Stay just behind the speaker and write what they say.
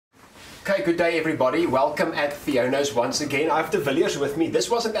Okay, good day everybody. Welcome at Theonos once again. I have the Villiers with me. This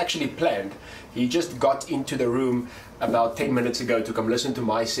wasn't actually planned. He just got into the room about 10 minutes ago to come listen to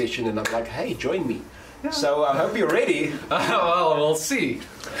my session, and I'm like, hey, join me. Yeah. So I hope you're ready. Well, we'll see.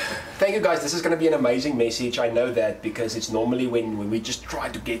 Thank you guys. This is going to be an amazing message. I know that because it's normally when we just try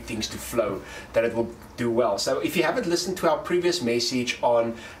to get things to flow that it will do well. So if you haven't listened to our previous message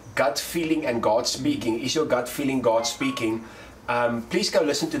on gut feeling and God speaking, is your gut feeling God speaking? Please go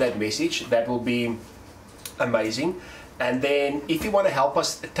listen to that message. That will be amazing. And then if you want to help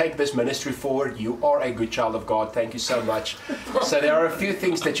us take this ministry forward, you are a good child of God. Thank you so much. So there are a few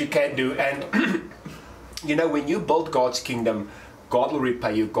things that you can do. And you know, when you build God's kingdom, God will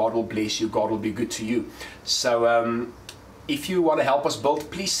repay you, God will bless you, God will be good to you. So if you want to help us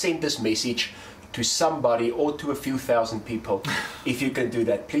build, please send this message to somebody or to a few thousand people. If you can do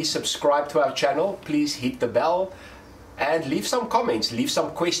that, please subscribe to our channel, please hit the bell, and leave some comments, leave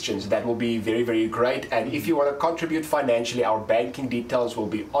some questions. That will be very, very great. And if you want to contribute financially, our banking details will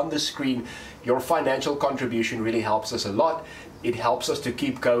be on the screen. Your financial contribution really helps us a lot. It helps us to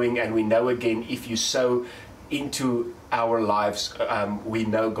keep going. And we know, again, if you sow into our lives, we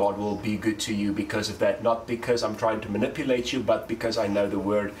know God will be good to you because of that. Not because I'm trying to manipulate you, but because I know the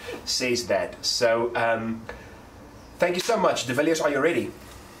word says that. So thank you so much. De Villiers, are you ready?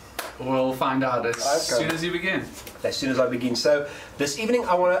 We'll find out as soon as you begin. As soon as I begin. So this evening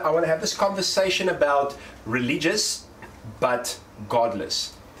I want to have this conversation about religious but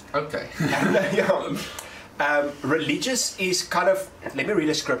godless. Okay. Religious is kind of, let me read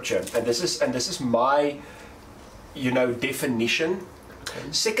a scripture, and this is my definition. Okay.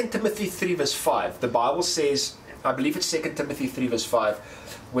 2 Timothy 3 verse 5. The Bible says, I believe it's 2 Timothy 3 verse 5,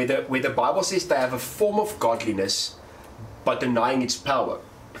 where the Bible says they have a form of godliness but denying its power.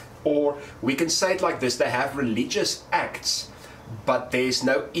 Or we can say it like this: they have religious acts, but there's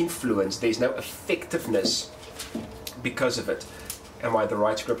no influence, there's no effectiveness because of it. Am I the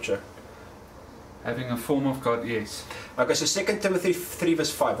right scripture? Having a form of God, yes. Okay, so 2 Timothy 3 verse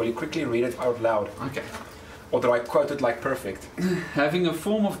 5. Will you quickly read it out loud? Okay. Or do I quote it like perfect? Having a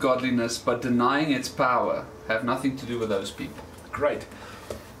form of godliness, but denying its power, have nothing to do with those people. Great.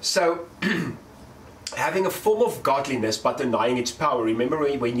 So, having a form of godliness but denying its power. Remember,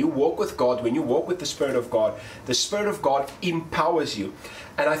 when you walk with God, when you walk with the Spirit of God empowers you.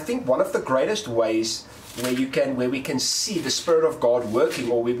 And I think one of the greatest ways where we can see the Spirit of God working,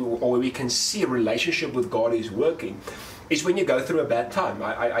 or where we can see a relationship with God is working, is when you go through a bad time.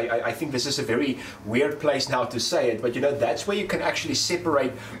 I think this is a very weird place now to say it, but that's where you can actually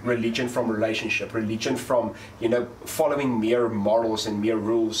separate religion from relationship, religion from following mere morals and mere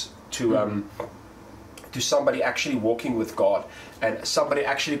rules to somebody actually walking with God, and somebody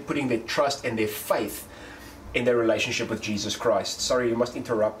actually putting their trust and their faith in their relationship with Jesus Christ. Sorry, you must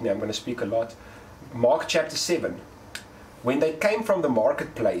interrupt me, I'm going to speak a lot. Mark chapter 7. When they came from the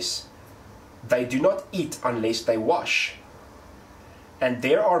marketplace, they do not eat unless they wash. And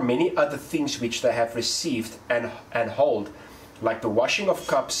there are many other things which they have received and hold, like the washing of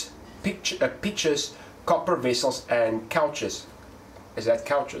cups, pitchers, copper vessels, and couches. Is that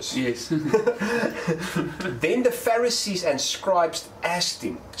couches? Yes. Then the Pharisees and scribes asked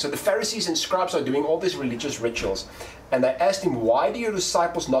him. So the Pharisees and scribes are doing all these religious rituals. And they asked him, why do your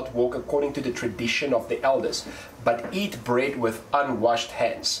disciples not walk according to the tradition of the elders, but eat bread with unwashed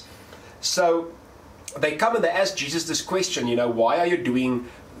hands? So they come and they ask Jesus this question, why aren't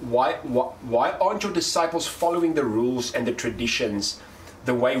your disciples following the rules and the traditions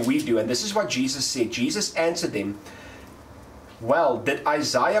the way we do? And this is what Jesus said. Jesus answered them, well, did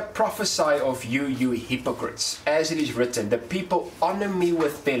Isaiah prophesy of you, you hypocrites? As it is written, the people honor me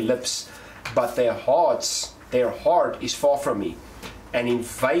with their lips, but their heart is far from me, and in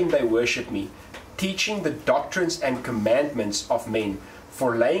vain they worship me, teaching the doctrines and commandments of men.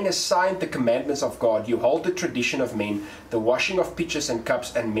 For laying aside the commandments of God, you hold the tradition of men, the washing of pitchers and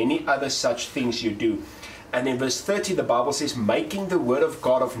cups, and many other such things you do. And in verse 30, the Bible says, making the word of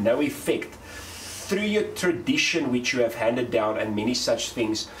God of no effect, through your tradition which you have handed down, and many such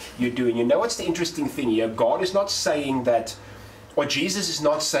things you do. And what's the interesting thing here? God is not saying that, or Jesus is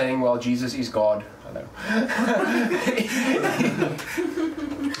not saying, well, Jesus is God. I know.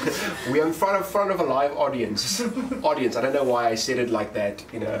 We're in front of a live audience. I don't know why I said it like that.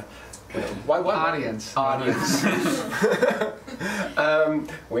 Why? Audience.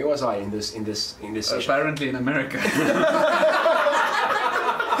 Where was I in this session? Apparently in America.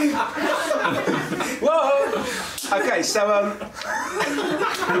 Whoa! Okay, so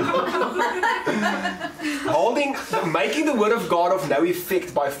making the word of God of no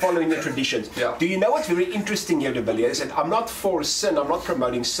effect by following the traditions. Yeah. Do you know what's very interesting here, the Villiers? And I'm not for sin, I'm not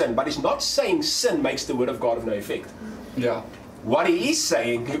promoting sin, but he's not saying sin makes the word of God of no effect. Yeah. What he is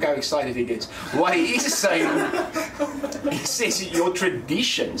saying, look how excited he gets. What he is saying, he says your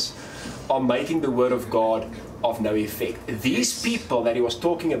traditions are making the word of God of no effect. These people that he was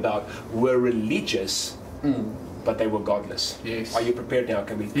talking about were religious, but they were godless. Yes. Are you prepared now?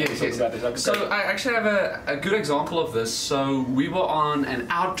 Can we talk about this? Okay. So I actually have a good example of this. So we were on an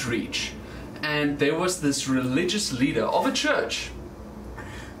outreach, and there was this religious leader of a church.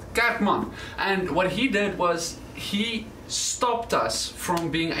 Come on. And what he did was he stopped us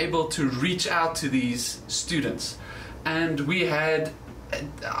from being able to reach out to these students. And we had,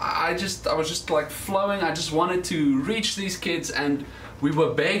 I was just like flowing. I just wanted to reach these kids, and we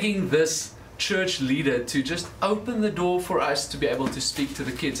were begging this church leader to just open the door for us to be able to speak to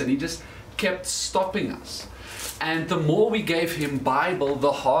the kids, and he just kept stopping us. And the more we gave him Bible,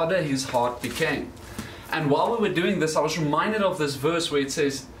 the harder his heart became. And while we were doing this, I was reminded of this verse where it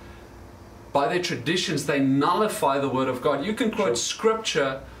says, by their traditions they nullify the word of God. You can quote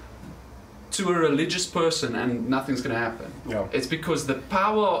scripture to a religious person and nothing's going to happen. Yeah. It's because the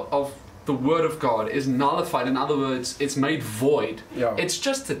power of the word of God is nullified. In other words, it's made void. Yeah. It's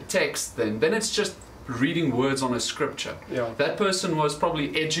just a text then it's just reading words on a scripture. Yeah. That person was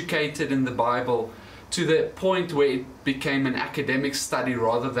probably educated in the Bible to the point where it became an academic study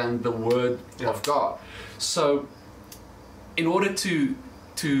rather than the word of God. So in order to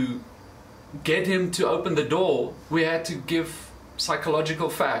get him to open the door, we had to give psychological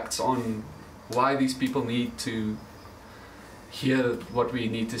facts on why these people need to hear what we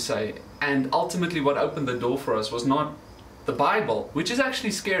need to say. And ultimately what opened the door for us was not the Bible, which is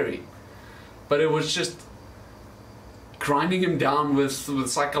actually scary, but it was just grinding him down with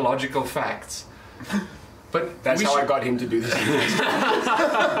psychological facts. But that's how I got him to do this.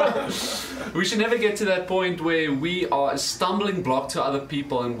 We should never get to that point where we are a stumbling block to other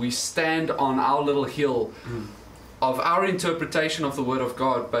people and we stand on our little hill of our interpretation of the Word of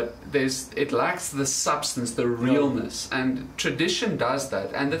God, but it lacks the substance, the realness, and tradition does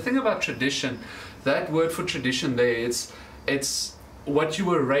that. And the thing about tradition, that word for tradition there, it's what you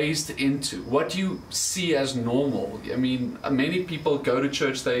were raised into, what you see as normal. I mean, many people go to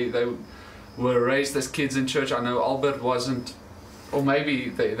church, they were raised as kids in church. I know Albert wasn't, or maybe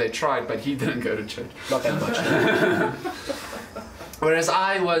they tried, but he didn't go to church. Not that much. Whereas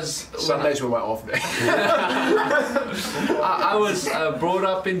I was... Sundays were my off day. I was brought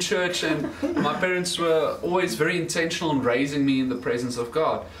up in church, and my parents were always very intentional in raising me in the presence of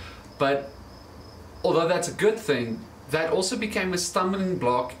God. But although that's a good thing, that also became a stumbling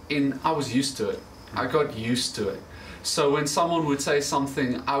block in I was used to it. I got used to it. So when someone would say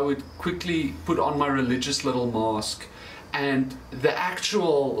something, I would quickly put on my religious little mask, and the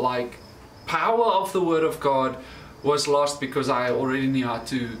actual power of the Word of God was lost because I already knew how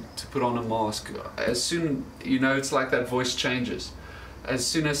to put on a mask. As soon, it's like that voice changes. As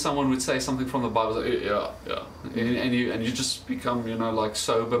soon as someone would say something from the Bible, it's like, and you just become,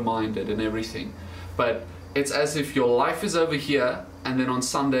 sober-minded and everything. But it's as if your life is over here, and then on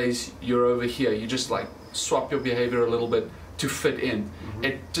Sundays you're over here. You just swap your behavior a little bit to fit in.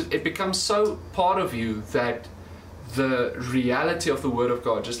 It becomes so part of you that the reality of the Word of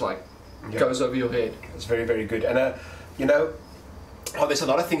God just goes over your head. It's very, very good. And there's a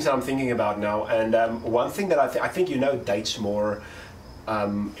lot of things that I'm thinking about now. And one thing that I think dates more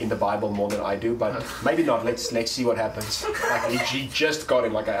in the Bible more than I do, but maybe not. Let's see what happens. He just got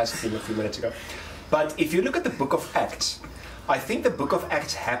him, like I asked him a few minutes ago. But if you look at the book of Acts, I think the book of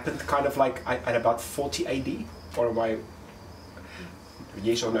Acts happened kind of at about 40 AD, or am I?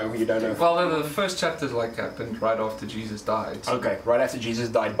 Yes or no? You don't know? Well, the first chapter happened right after Jesus died. So. Okay, right after Jesus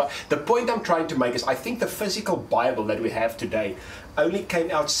died. But the point I'm trying to make is I think the physical Bible that we have today only came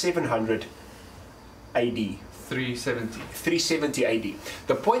out 700 AD. 370 AD.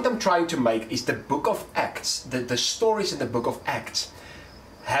 The point I'm trying to make is the book of Acts, the stories in the book of Acts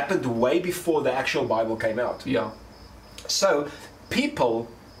happened way before the actual Bible came out. Yeah. So people...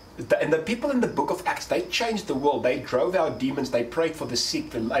 And the people in the book of Acts, they changed the world. They drove out demons. They prayed for the sick.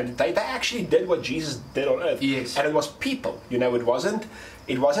 They actually did what Jesus did on earth. Yes. And it was people. It wasn't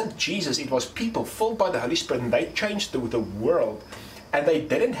Jesus. It was people filled by the Holy Spirit. And they changed the world. And they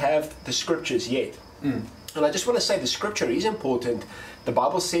didn't have the scriptures yet. And I just want to say the scripture is important. The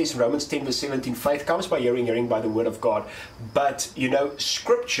Bible says in Romans 10 verse 17, faith comes by hearing, hearing by the word of God. But,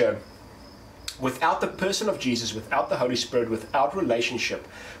 scripture without the person of Jesus, without the Holy Spirit, without relationship,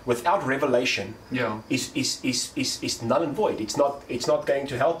 without revelation, is null and void. It's not going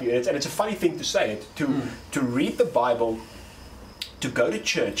to help you. And it's a funny thing to say it, to read the Bible, to go to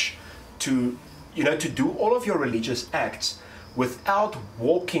church, to do all of your religious acts without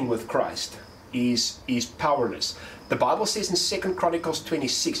walking with Christ is powerless. The Bible says in 2 Chronicles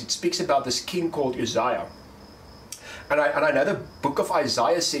 26, it speaks about this king called Uzziah. And I know the book of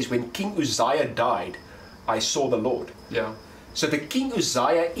Isaiah says, when King Uzziah died, I saw the Lord. Yeah. So the King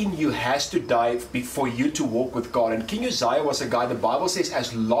Uzziah in you has to die for you to walk with God. And King Uzziah was a guy, the Bible says,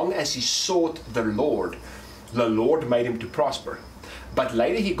 as long as he sought the Lord made him to prosper. But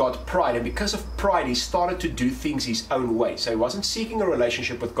later he got pride, and because of pride he started to do things his own way. So he wasn't seeking a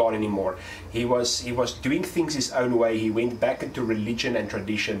relationship with God anymore. He was doing things his own way. He went back into religion and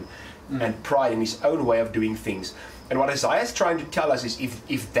tradition and pride in his own way of doing things. And what Isaiah is trying to tell us is,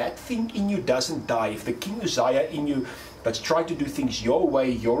 if that thing in you doesn't die, if the King Uzziah in you that's trying to do things your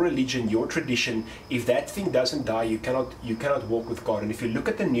way, your religion, your tradition, if that thing doesn't die, you cannot walk with God. And if you look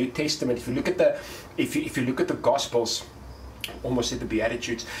at the New Testament, if you look at the Gospels, almost said the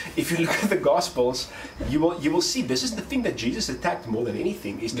Beatitudes, if you look at the Gospels, you will see this is the thing that Jesus attacked more than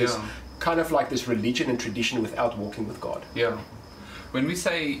anything, is this kind of like this religion and tradition without walking with God. Yeah. When we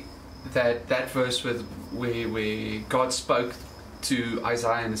say that verse where God spoke to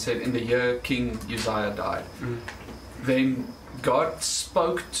Isaiah and said, in the year King Uzziah died, then God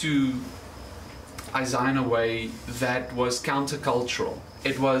spoke to Isaiah in a way that was countercultural.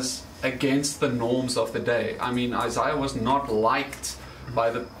 It was against the norms of the day. I mean, Isaiah was not liked by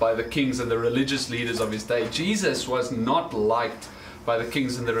the kings and the religious leaders of his day. Jesus was not liked by the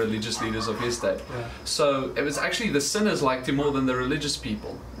kings and the religious leaders of his day. Yeah. So it was actually the sinners liked him more than the religious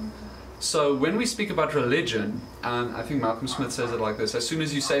people. So when we speak about religion, and I think Malcolm Smith says it like this, as soon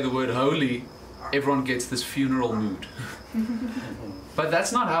as you say the word holy, everyone gets this funeral mood. But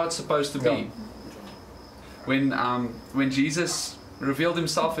that's not how it's supposed to be. When Jesus revealed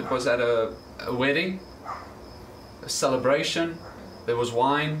himself, it was at a wedding, a celebration, there was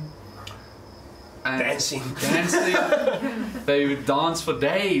wine, and dancing. They would dance for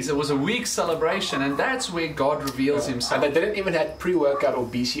days. It was a week celebration, and that's where God reveals himself. And they didn't even have pre-workout or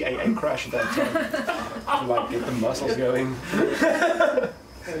BCAA crash at that time to like get the muscles going.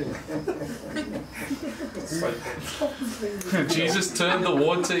 Jesus turned the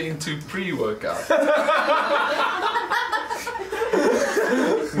water into pre-workout.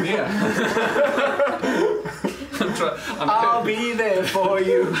 I'll be there for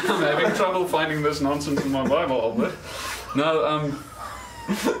you. I'm having trouble finding this nonsense in my Bible, Albert. No,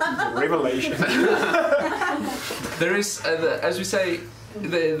 Revelation. There is, as we say,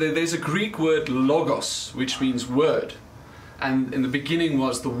 there's a Greek word logos, which means word. And in the beginning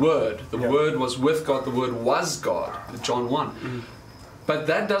was the Word. The Word was with God. The Word was God. John 1. But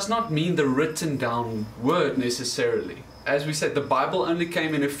that does not mean the written down word necessarily. As we said, the Bible only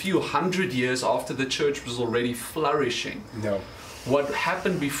came in a few hundred years after the church was already flourishing. No. What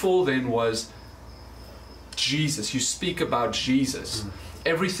happened before then was Jesus. You speak about Jesus.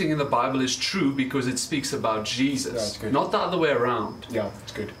 Everything in the Bible is true because it speaks about Jesus. Not the other way around. Yeah,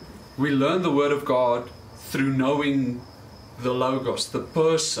 it's good. We learn the Word of God through knowing the Logos, the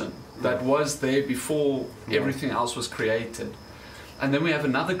person that was there before everything else was created. And then we have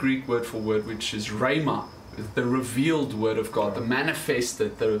another Greek word for word, which is rhema, the revealed word of God, the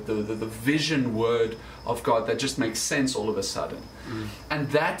manifested, the vision word of God that just makes sense all of a sudden. And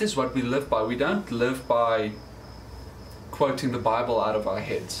that is what we live by. We don't live by quoting the Bible out of our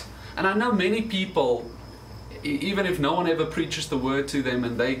heads. And I know many people, even if no one ever preaches the word to them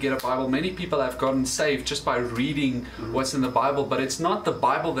and they get a Bible, many people have gotten saved just by reading what's in the Bible, but it's not the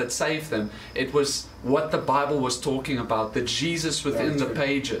Bible that saved them. It was what the Bible was talking about, the Jesus within the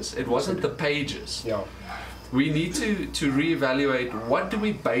pages. It wasn't the pages. Yeah. We need to reevaluate, what do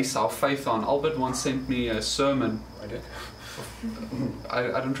we base our faith on? Albert once sent me a sermon. I did.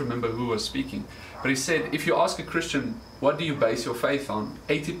 I don't remember who was speaking, but he said, if you ask a Christian, what do you base your faith on?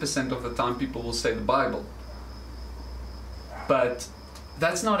 80% of the time people will say the Bible. But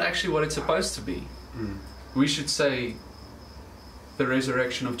that's not actually what it's supposed to be. We should say the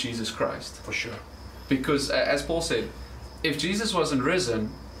resurrection of Jesus Christ. For sure. Because, as Paul said, if Jesus wasn't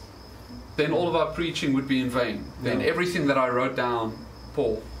risen, then all of our preaching would be in vain. Then everything that I wrote down,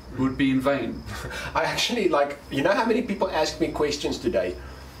 Paul, would be in vain. I actually, you know how many people ask me questions today?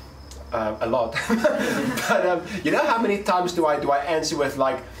 A lot. But you know how many times do I answer with,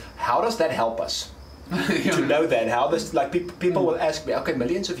 how does that help us? To know that, how this, people will ask me, okay,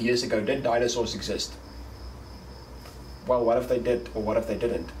 millions of years ago, did dinosaurs exist? Well, what if they did, or what if they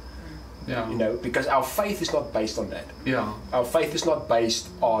didn't? Yeah. You know, because our faith is not based on that. Yeah. Our faith is not based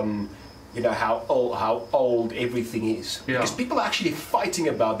on, you know, how old everything is. Yeah. Because people are actually fighting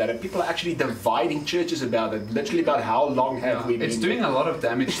about that, and people are actually dividing churches about it, literally about how long have we been. It's doing a lot of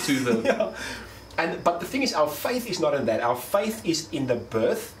damage to the... Yeah. But the thing is, our faith is not in that. Our faith is in the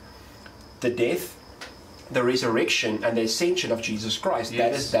birth, the death, the resurrection, and the ascension of Jesus Christ.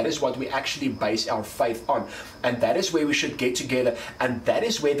 Yes. That is what we actually base our faith on. And that is where we should get together, and that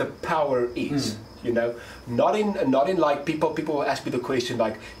is where the power is. You know, not in like people will ask me the question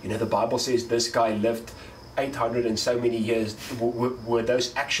like, you know, the Bible says this guy lived 800 and so many years. Were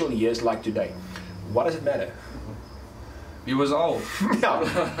those actual years like today? What does it matter? He was old.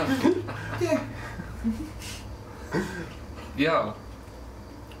 Yeah. Yeah.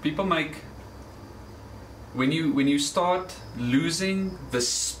 People make... When you start losing the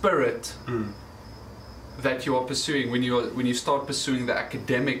spirit that you are pursuing, when you start pursuing the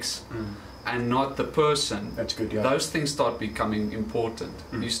academics and not the person, That's good, yeah. those things start becoming important.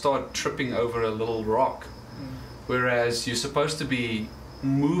 You start tripping over a little rock, whereas you're supposed to be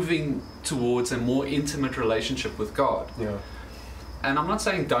moving towards a more intimate relationship with God. Yeah. And I'm not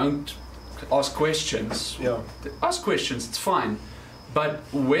saying don't ask questions. Yeah. Ask questions, it's fine. But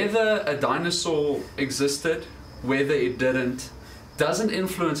whether a dinosaur existed, whether it didn't, doesn't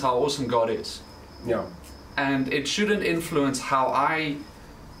influence how awesome God is. Yeah. And it shouldn't influence how I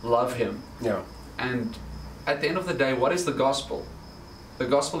love Him. Yeah. And at the end of the day, what is the gospel? The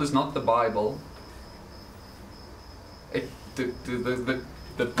gospel is not the Bible.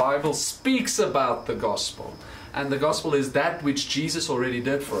 The Bible speaks about the gospel. And the gospel is that which Jesus already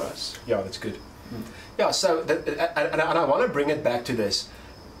did for us. Yeah, that's good. Yeah, so and I want to bring it back to this.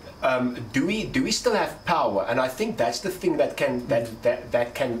 Do we still have power? And I think that's the thing that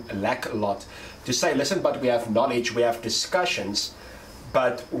can lack a lot. To say, listen, but we have knowledge, we have discussions,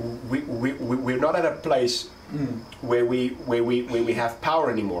 but we're not at a place where we have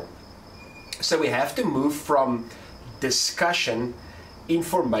power anymore. So we have to move from discussion,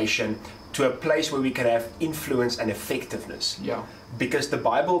 information, to a place where we can have influence and effectiveness. Yeah. Because the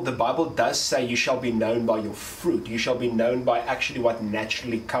Bible does say you shall be known by your fruit. You shall be known by actually what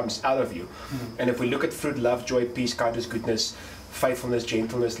naturally comes out of you. And if we look at fruit, love, joy, peace, kindness, goodness, faithfulness,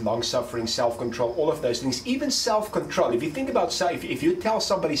 gentleness, long-suffering, self-control, all of those things, even self-control. If you think about if you tell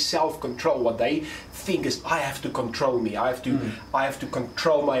somebody self-control, what they think is, I have to control me, I have to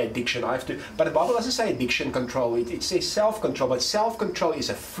control my addiction, but the Bible doesn't say addiction control, it says self-control, but self-control is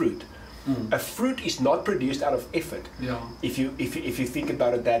a fruit. A fruit is not produced out of effort. Yeah. If you think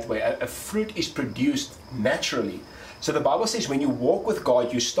about it that way, a fruit is produced naturally. So the Bible says when you walk with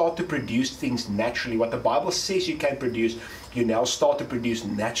God, you start to produce things naturally. What the Bible says you can produce, you now start to produce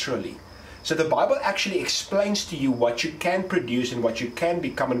naturally. So the Bible actually explains to you what you can produce and what you can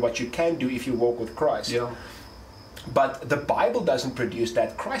become and what you can do if you walk with Christ. Yeah. But the Bible doesn't produce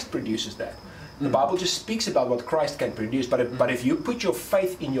that. Christ produces that. The Bible just speaks about what Christ can produce. But if you put your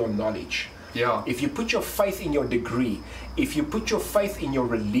faith in your knowledge, if you put your faith in your degree, if you put your faith in your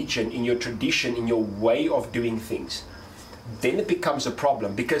religion, in your tradition, in your way of doing things, then it becomes a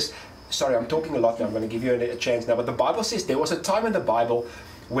problem. Because, sorry, I'm talking a lot now, I'm going to give you a chance now, but the Bible says there was a time in the Bible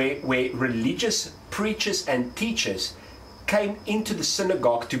where religious preachers and teachers came into the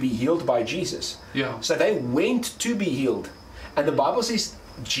synagogue to be healed by Jesus. Yeah. So they went to be healed. And the Bible says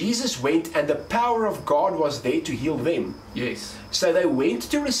Jesus went and the power of God was there to heal them. Yes. So they went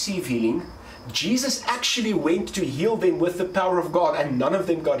to receive healing. Jesus actually went to heal them with the power of God, and none of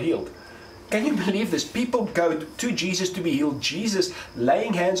them got healed. Can you believe this? People go to Jesus to be healed. Jesus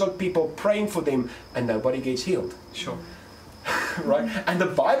laying hands on people, praying for them, and nobody gets healed. Sure. Right? And the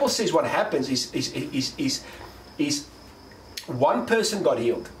Bible says what happens is one person got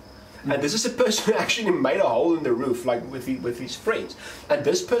healed. And this is a person who actually made a hole in the roof, like with his friends. And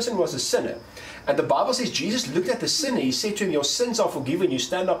this person was a sinner. And the Bible says Jesus looked at the sinner. He said to him, your sins are forgiven. You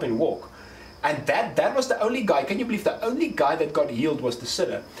stand up and walk. And that was the only guy. Can you believe the only guy that got healed was the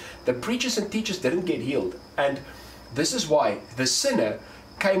sinner? The preachers and teachers didn't get healed. And this is why the sinner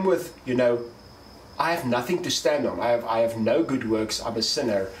came with, you know, I have nothing to stand on. I have no good works. I'm a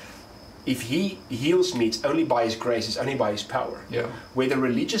sinner. If he heals me, it's only by his grace, it's only by his power. Yeah. Where the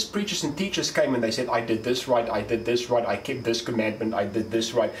religious preachers and teachers came and they said, I did this right, I did this right, I kept this commandment, I did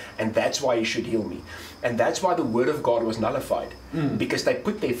this right, and that's why he should heal me. And that's why the word of God was nullified. Because they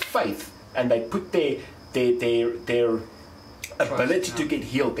put their faith and they put their ability to get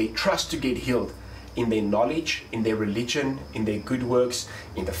healed, their trust to get healed in their knowledge, in their religion, in their good works,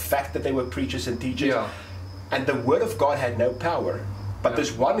 in the fact that they were preachers and teachers. Yeah. And the word of God had no power. But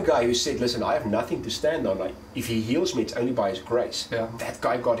this one guy who said, listen, I have nothing to stand on. Like, if he heals me, it's only by his grace. Yeah. That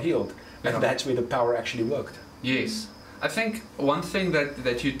guy got healed. And that's where the power actually worked. Yes. I think one thing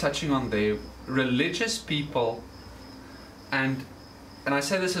that you're touching on there, religious people, and I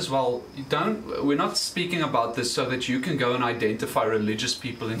say this as well, we're not speaking about this so that you can go and identify religious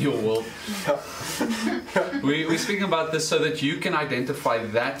people in your world. We're speaking about this so that you can identify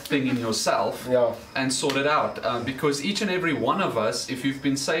that thing in yourself and sort it out. Because each and every one of us, if you've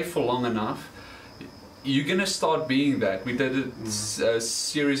been saved for long enough, you're going to start being that. We did a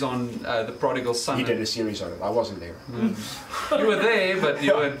series on the prodigal son. You did a series on it. I wasn't there. You were there, but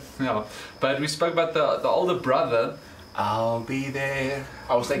you were... No. But we spoke about the older brother. I'll be there.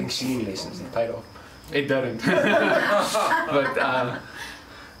 I was taking singing lessons. It paid off. It didn't. But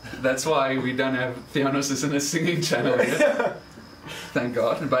that's why we don't have Theonos in a singing channel yet. Thank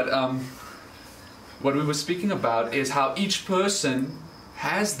God. But what we were speaking about is how each person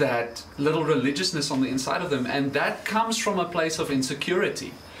has that little religiousness on the inside of them, and that comes from a place of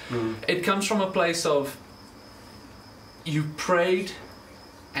insecurity. It comes from a place of you prayed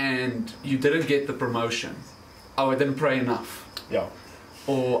and you didn't get the promotion. Oh, I didn't pray enough. Yeah.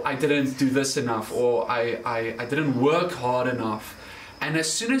 Or I didn't do this enough, or I didn't work hard enough. And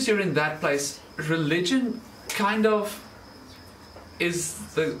as soon as you're in that place, religion kind of is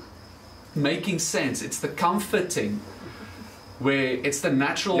the making sense. It's the comforting, where it's the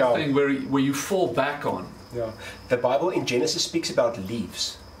natural thing where you fall back on. Yeah. The Bible in Genesis speaks about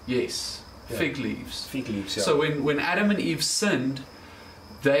leaves. Yes. Fig leaves. Fig leaves, yeah. So when Adam and Eve sinned,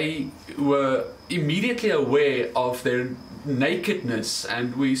 they were immediately aware of their nakedness,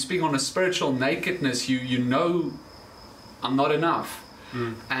 and we speak on a spiritual nakedness. You know, I'm not enough.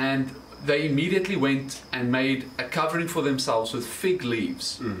 And they immediately went and made a covering for themselves with fig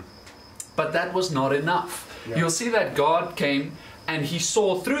leaves. But that was not enough. You'll see that God came and he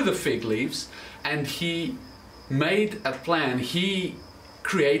saw through the fig leaves, and he made a plan. He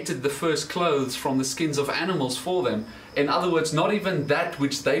created the first clothes from the skins of animals for them. In other words, not even that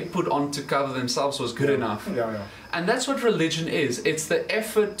which they put on to cover themselves was good enough. And that's what religion is. It's the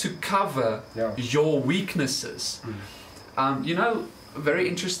effort to cover your weaknesses. You know, very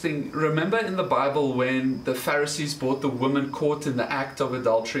interesting. Remember in the Bible when the Pharisees brought the woman caught in the act of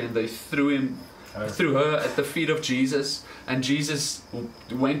adultery, and they threw her at the feet of Jesus, and Jesus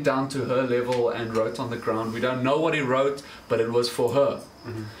went down to her level and wrote on the ground. We don't know what he wrote, but it was for her.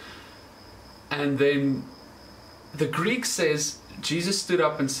 And then the Greek says Jesus stood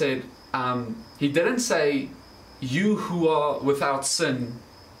up and said, he didn't say, you who are without sin,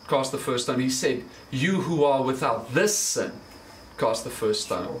 cast the first stone. He said, you who are without this sin, cast the first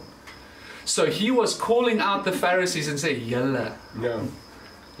stone. So he was calling out the Pharisees and saying, Julle,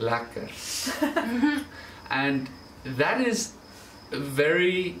 lekker. And that is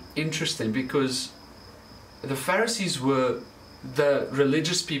very interesting, because the Pharisees were the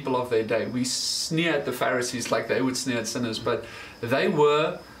religious people of their day. We sneer at the Pharisees like they would sneer at sinners, but they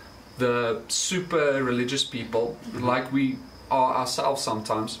were the super religious people, like we are ourselves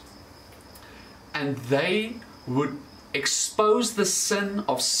sometimes. And they would expose the sin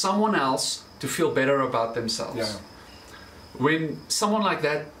of someone else to feel better about themselves. When someone like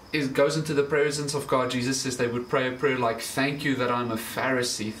that goes into the presence of God, Jesus says they would pray a prayer like, thank you that I'm a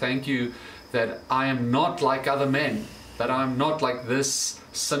Pharisee. Thank you that I am not like other men, that I'm not like this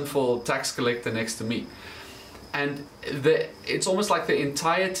sinful tax collector next to me. And it's almost like the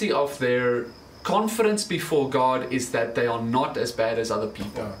entirety of their confidence before God is that they are not as bad as other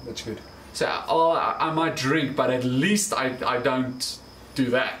people. Yeah, that's good. So, I might drink, but at least I don't do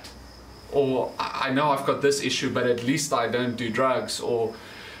that. Or I know I've got this issue, but at least I don't do drugs.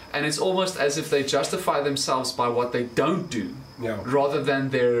 And it's almost as if they justify themselves by what they don't do, rather than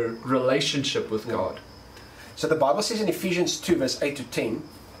their relationship with God. So the Bible says in Ephesians 2 verse 8 to 10,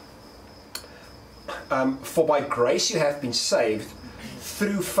 for by grace you have been saved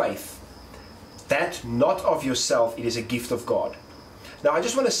through faith, that not of yourself, it is a gift of God. Now I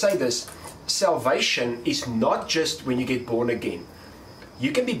just want to say this, salvation is not just when you get born again.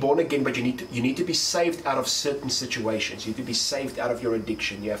 You can be born again, but you need to be saved out of certain situations. You need to be saved out of your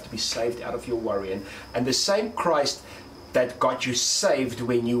addiction. You have to be saved out of your worry. And the same Christ that got you saved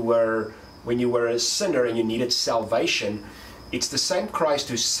when you were a sinner and you needed salvation, it's the same Christ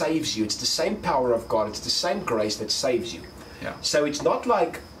who saves you. It's the same power of God. It's the same grace that saves you. So it's not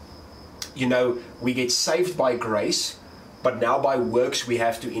like, you know, we get saved by grace, but now by works we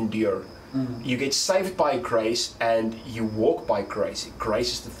have to endure. You get saved by grace and you walk by grace.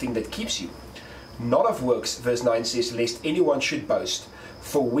 Grace is the thing that keeps you. Not of works, verse 9 says, lest anyone should boast.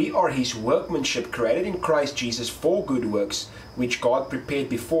 For we are his workmanship, created in Christ Jesus for good works, which God prepared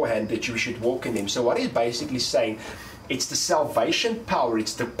beforehand that you should walk in them. So what he's basically saying It's the salvation power,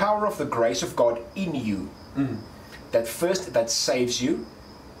 it's the power of the grace of God in you. That first, that saves you,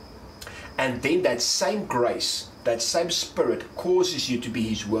 and then that same grace, that same Spirit causes you to be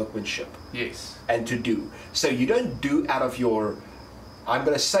His workmanship. Yes. And to do. So you don't do out of your, I'm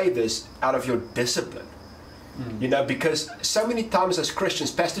going to say this, out of your discipline. You know, because so many times as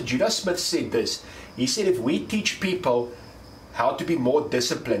Christians, Pastor Judah Smith said this. He said, if we teach people how to be more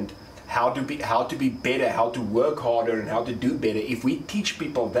disciplined, how to be better, how to work harder, and how to do better, if we teach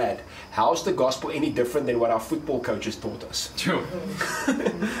people that, how's the gospel any different than what our football coaches taught us? Sure.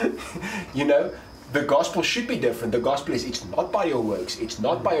 You know, the gospel should be different. The gospel is, it's not by your works, it's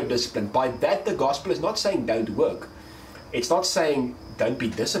not by your discipline. By that, the gospel is not saying don't work. It's not saying don't be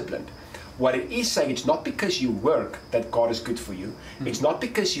disciplined. What it is saying, it's not because you work that God is good for you. It's not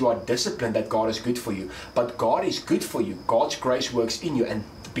because you are disciplined that God is good for you. But God is good for you. God's grace works in you. And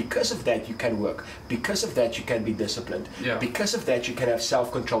because of that, you can work. Because of that, you can be disciplined. Yeah. Because of that, you can have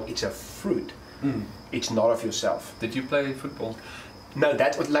self-control. It's a fruit. It's not of yourself. Did you play football? No,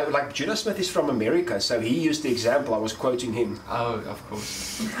 that's what, like Judah Smith is from America, so he used the example. I was quoting him. Oh, of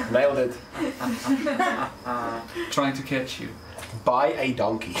course. Nailed it. Trying to catch you. Buy a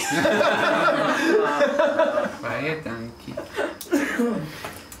donkey. Buy a donkey.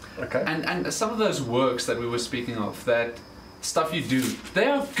 Okay. And some of those works that we were speaking of, that stuff you do, they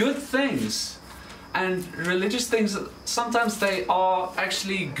are good things. And religious things, sometimes they are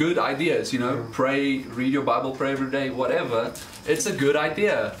actually good ideas, you know, pray, read your Bible, pray every day, whatever. It's a good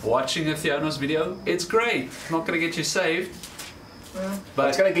idea. Watching a Theonos video, it's great. Not going to get you saved, but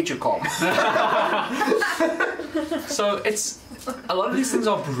it's going to get you calm. So it's, a lot of these things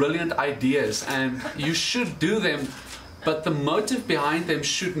are brilliant ideas and you should do them, but the motive behind them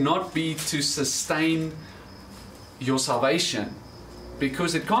should not be to sustain your salvation.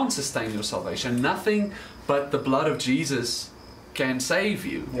 Because it can't sustain your salvation. Nothing but the blood of Jesus can save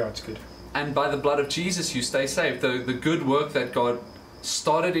you. Yeah, it's good. And by the blood of Jesus you stay saved. The good work that God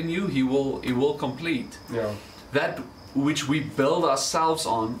started in you, He will complete. Yeah. That which we build ourselves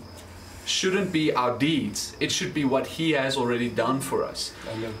on shouldn't be our deeds. It should be what He has already done for us.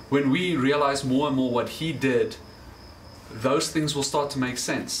 Amen. When we realize more and more what He did, those things will start to make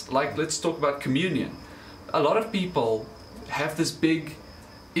sense. Like, let's talk about communion. A lot of people have this big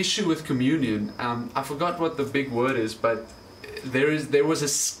issue with communion. I forgot what the big word is, but there was a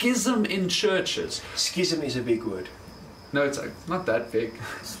schism in churches. Schism is a big word. No, it's not that big.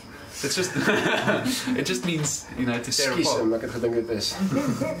 It's just it just means, you know, to tear apart. Schism, ek het gedink dit is.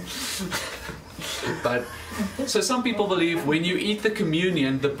 But so some people believe when you eat the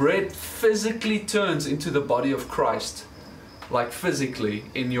communion, the bread physically turns into the body of Christ, like physically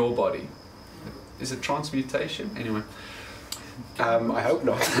in your body. Is it transmutation? Anyway. I hope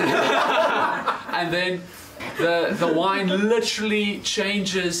not. And then the wine literally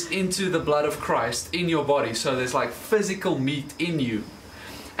changes into the blood of Christ in your body. So there's like physical meat in you.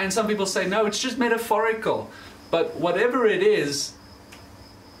 And some people say, no, it's just metaphorical. But whatever it is,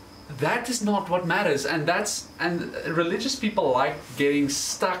 that is not what matters. And religious people like getting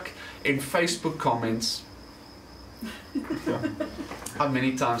stuck in Facebook comments. How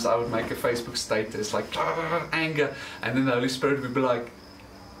many times I would make a Facebook status like anger, and then the Holy Spirit would be like,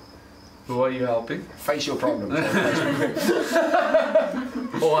 who are you helping? Face your problems.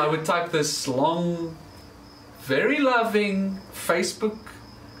 Or I would type this long, very loving Facebook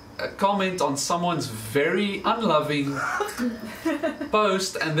comment on someone's very unloving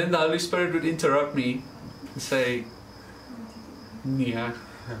post, and then the Holy Spirit would interrupt me and say, yeah,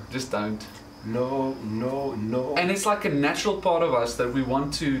 just don't. No, no, no. And it's like a natural part of us that we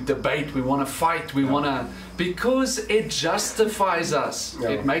want to debate, we want to fight, we want to, because it justifies us. Yeah.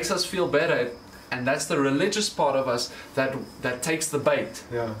 It makes us feel better. And that's the religious part of us that takes the bait.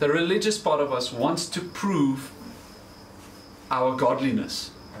 Yeah. The religious part of us wants to prove our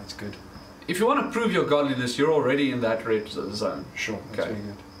godliness. That's good. If you want to prove your godliness, you're already in that red zone. Sure, that's Okay. very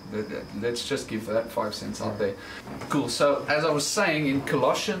good. Let's just give that 5 cents out there. Cool. So as I was saying, in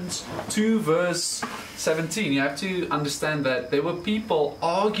Colossians 2 verse 17, you have to understand that there were people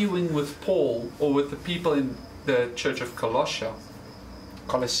arguing with Paul, or with the people in the church of Colossia.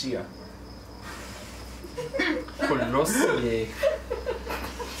 Colossia. Colossae.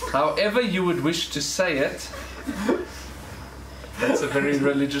 However you would wish to say it. That's a very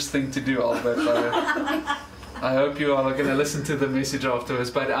religious thing to do, Albert. I hope you are going to listen to the message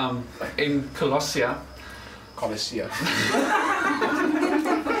afterwards. But in Colossia,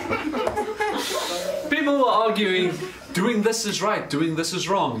 people were arguing, doing this is right, doing this is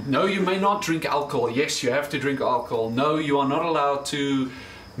wrong. No, you may not drink alcohol. Yes, you have to drink alcohol. No, you are not allowed to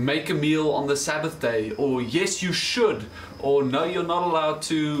make a meal on the Sabbath day, or yes, you should, or no, you're not allowed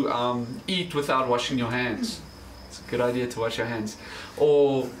to eat without washing your hands. It's a good idea to wash your hands.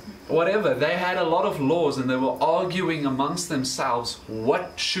 Or whatever. They had a lot of laws and they were arguing amongst themselves,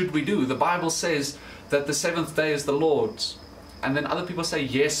 what should we do? The Bible says that the seventh day is the Lord's. And then other people say,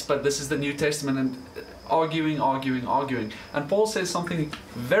 yes, but this is the New Testament, and arguing. And Paul says something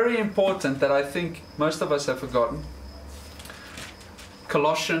very important that I think most of us have forgotten.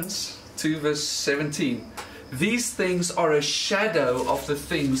 Colossians 2 verse 17. These things are a shadow of the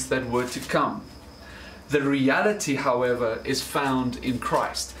things that were to come. The reality, however, is found in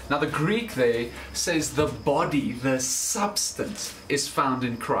Christ. Now the Greek there says the body, the substance is found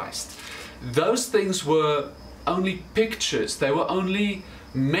in Christ. Those things were only pictures. They were only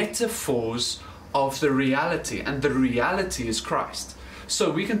metaphors of the reality. And the reality is Christ. So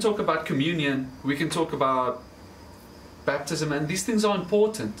we can talk about communion. We can talk about baptism. And these things are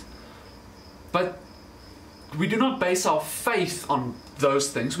important. But we do not base our faith on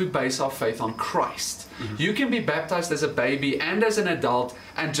those things. We base our faith on Christ. You can be baptized as a baby and as an adult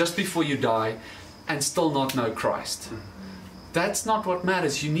and just before you die and still not know Christ. That's not what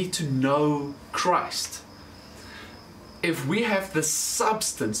matters. You need to know Christ. If we have the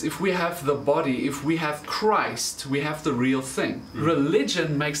substance, if we have the body, if we have Christ, we have the real thing.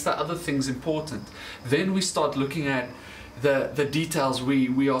 Religion makes the other things important. Then we start looking at the details.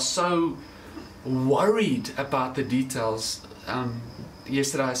 We are so worried about the details.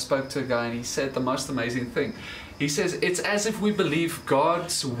 Yesterday I spoke to a guy and he said the most amazing thing. He says it's as if we believe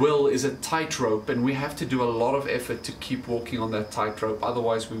God's will is a tightrope and we have to do a lot of effort to keep walking on that tightrope,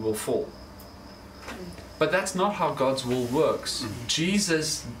 otherwise we will fall. But that's not how God's will works.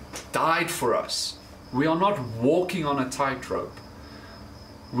 Jesus died for us. We are not walking on a tightrope.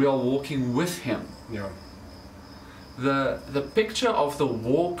 We are walking with Him. Yeah. The picture of the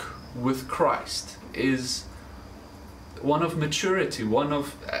walk with Christ is one of maturity, one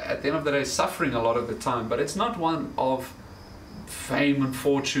of, at the end of the day, suffering a lot of the time, but it's not one of fame and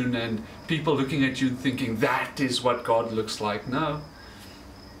fortune and people looking at you and thinking that is what God looks like. No.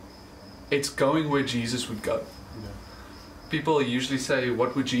 It's going where Jesus would go. Yeah. People usually say,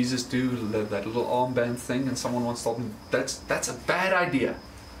 what would Jesus do? That little armband thing, and someone once told me, that's a bad idea.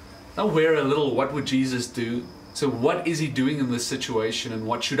 Don't wear a little what would Jesus do. So what is He doing in this situation and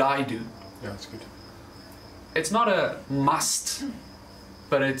what should I do? Yeah, that's good. It's not a must,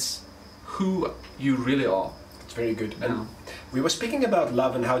 but it's who you really are. It's very good. And we were speaking about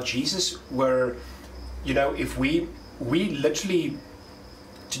love and how Jesus were, you know, if we literally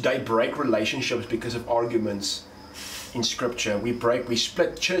today break relationships because of arguments in Scripture. We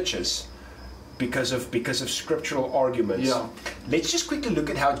split churches because of scriptural arguments. Yeah. Let's just quickly look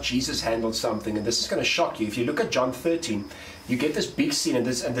at how Jesus handled something, and this is going to shock you. If you look at John 13, you get this big scene, and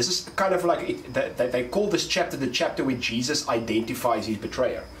this is kind of like they call this chapter the chapter where Jesus identifies his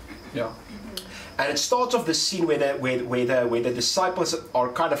betrayer. Yeah. And it starts off this scene where the disciples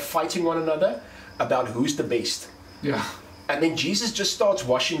are kind of fighting one another about who's the best. Yeah. And then Jesus just starts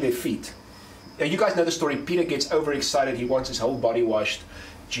washing their feet. Now, you guys know the story. Peter gets overexcited. He wants his whole body washed.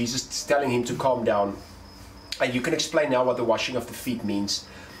 Jesus is telling him to calm down. And you can explain now what the washing of the feet means.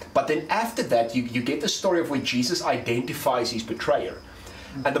 But then after that, you get the story of where Jesus identifies his betrayer.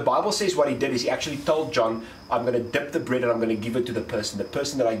 And the Bible says what he did is he actually told John, I'm going to dip the bread and I'm going to give it to the person. The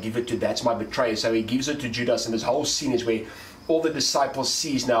person that I give it to, that's my betrayer. So he gives it to Judas, and this whole scene is where all the disciples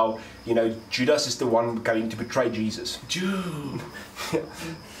sees now, you know, Judas is the one going to betray Jesus. Jude.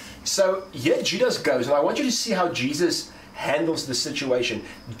 So here Judas goes, and I want you to see how Jesus handles the situation.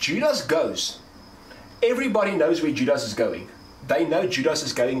 Judas goes. Everybody knows where Judas is going. They know Judas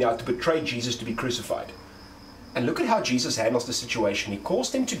is going now to betray Jesus to be crucified. And look at how Jesus handles the situation. He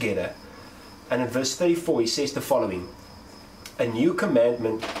calls them together, and in verse 34 he says the following: a new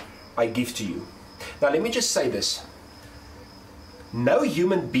commandment I give to you. Now let me just say this. No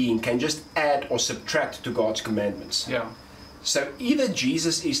human being can just add or subtract to God's commandments. Yeah. So either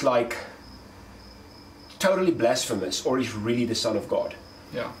Jesus is like totally blasphemous, or he's really the Son of God.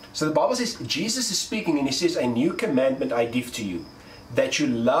 Yeah. So the Bible says, Jesus is speaking and he says, a new commandment I give to you, that you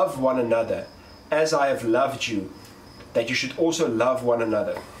love one another as I have loved you, that you should also love one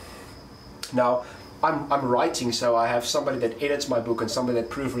another. Now, I'm writing, so I have somebody that edits my book and somebody that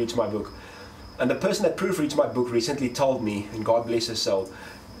proofreads my book. And the person that proofreads my book recently told me, and God bless her soul,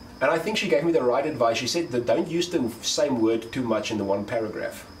 and I think she gave me the right advice. She said that don't use the same word too much in the one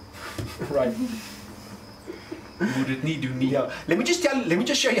paragraph. Right? Would it need to need? Yeah. Let me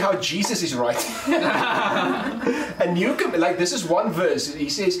just show you how Jesus is right. Like this is one verse. He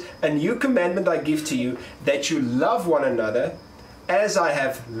says, "A new commandment I give to you, that you love one another, as I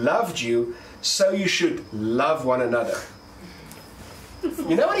have loved you, so you should love one another.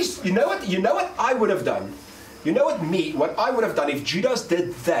 You know what I would have done? You know what I would have done if Judas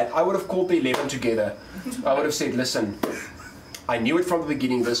did that? I would have called the 11 together. I would have said, listen, I knew it from the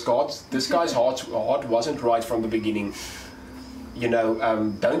beginning. This guy's heart wasn't right from the beginning. You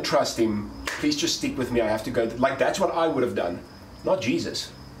know, don't trust him. Please just stick with me. I have to go. Like, that's what I would have done. Not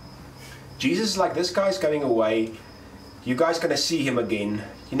Jesus. Jesus is like, this guy's going away. You guys going to see him again.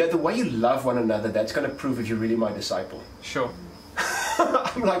 You know, the way you love one another, that's going to prove if you're really my disciple. Sure.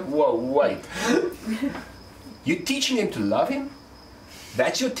 I'm like, whoa, wait. You're teaching them to love him?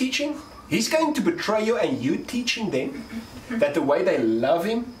 That's your teaching? He's going to betray you and you teaching them that the way they love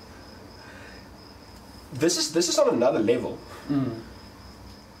him? This is on another level.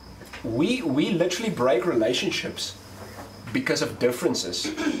 We literally break relationships because of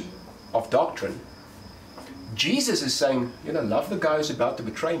differences of doctrine. Jesus is saying, you know, love the guy who's about to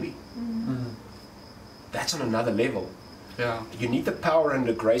betray me. That's on another level. Yeah. You need the power and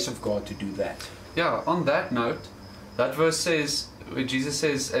the grace of God to do that. Yeah, on that note, that verse says, where Jesus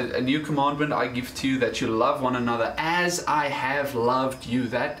says, a new commandment I give to you, that you love one another as I have loved you.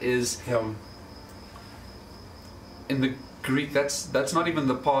 That is, in the Greek, that's not even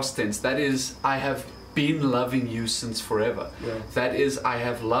the past tense. That is, I have been loving you since forever. Yeah. That is, I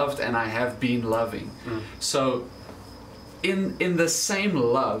have loved and I have been loving. So, in the same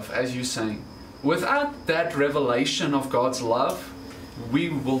love, as you're saying, without that revelation of God's love, we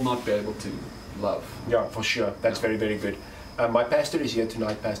will not be able to love. Yeah, for sure. That's very, very good. My pastor is here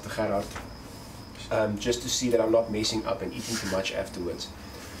tonight, Pastor Gerard, just to see that I'm not messing up and eating too much afterwards.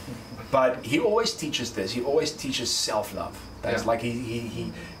 But he always teaches this. He always teaches self-love. That's like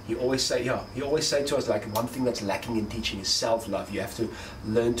he always say, he always say to us, like, one thing that's lacking in teaching is self-love. You have to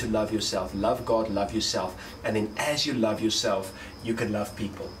learn to love yourself. Love God, love yourself. And then as you love yourself, you can love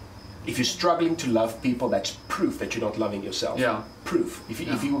people. If you're struggling to love people, that's proof that you're not loving yourself. Yeah. Proof. If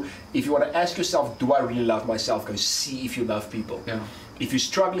you want to ask yourself, do I really love myself? Go see if you love people. Yeah. If you're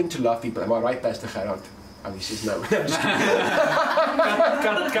struggling to love people, am I right, Pastor Gerard? And he says no. cut.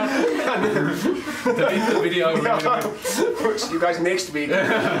 Delete the video. See you guys next week.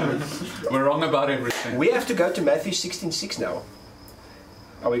 We're wrong about everything. We have to go to Matthew 16:6 now.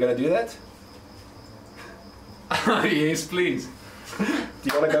 Are we going to do that? Yes, please. Do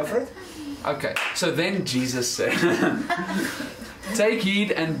you want to go for it? Okay, so then Jesus said, take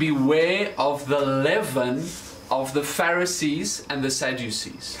heed and beware of the leaven of the Pharisees and the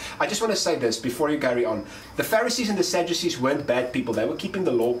Sadducees. I just want to say this before you carry on. The Pharisees and the Sadducees weren't bad people. They were keeping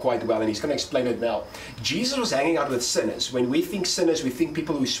the law quite well, and he's going to explain it now. Jesus was hanging out with sinners. When we think sinners, we think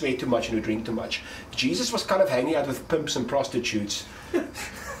people who swear too much and who drink too much. Jesus was kind of hanging out with pimps and prostitutes.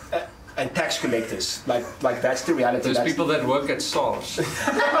 And tax collectors, like that's the reality. Those people that work at SARS.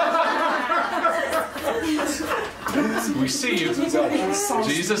 We see you.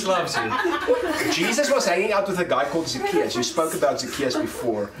 Jesus loves you. Jesus was hanging out with a guy called Zacchaeus. You spoke about Zacchaeus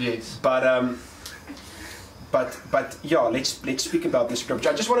before. Yes. But yeah, let's speak about the scripture.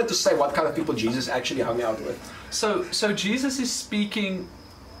 I just wanted to say what kind of people Jesus actually hung out with. So Jesus is speaking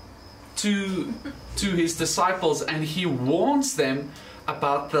to his disciples, and he warns them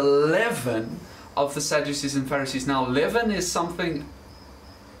about the leaven of the Sadducees and Pharisees. Now, leaven is something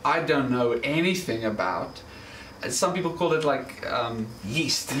I don't know anything about. Some people call it like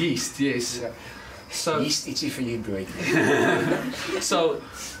yeast. Yeast, yes. Yeah. So yeast, itchy for you, Drake. So,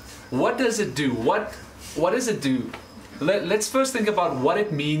 what does it do? What does it do? Let's first think about what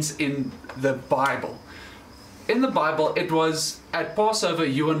it means in the Bible. In the Bible, it was at Passover,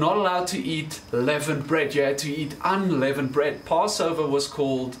 you were not allowed to eat leavened bread. You had to eat unleavened bread. Passover was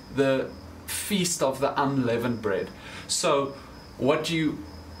called the Feast of the Unleavened Bread. So what you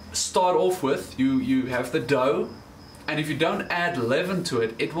start off with, you have the dough, and if you don't add leaven to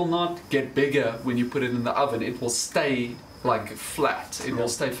it, it will not get bigger when you put it in the oven. It will stay like flat. It will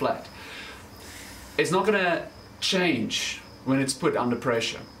stay flat. It's not going to change when it's put under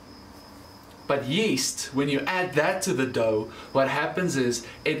pressure. But yeast, when you add that to the dough, what happens is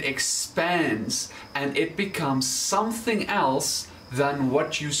it expands and it becomes something else than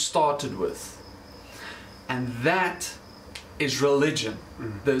what you started with. And that is religion.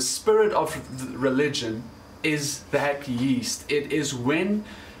 The spirit of religion is that yeast. It is when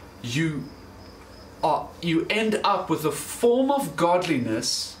you end up with a form of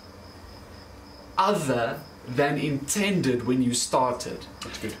godliness other than intended when you started.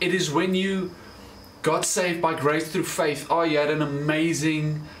 That's good. It is when you got saved by grace through faith. Oh, you had an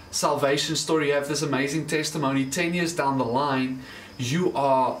amazing salvation story. You have this amazing testimony. 10 years down the line, you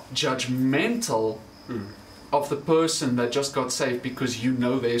are judgmental of the person that just got saved because you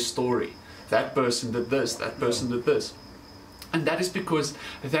know their story. That person did this, that person did this. And that is because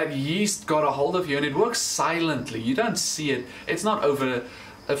that yeast got a hold of you, and it works silently. You don't see it. It's not over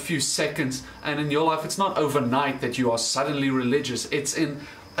a few seconds, and in your life it's not overnight that you are suddenly religious. It's in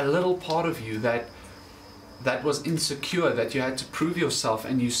a little part of you that was insecure, that you had to prove yourself,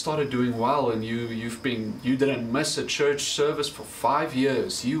 and you started doing well, and you didn't miss a church service for 5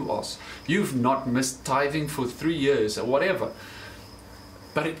 years. You've not missed tithing for 3 years or whatever.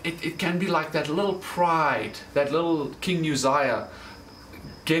 But it can be like that little pride, that little King Uzziah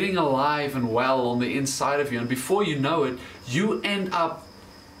getting alive and well on the inside of you, and before you know it, you end up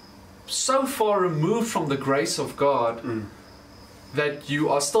so far removed from the grace of God that you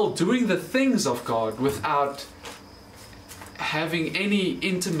are still doing the things of God without having any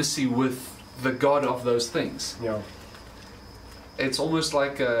intimacy with the God of those things. Yeah. It's almost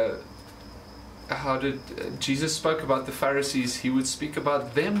like how did Jesus spoke about the Pharisees? He would speak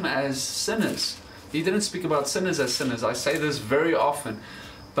about them as sinners. He didn't speak about sinners as sinners. I say this very often,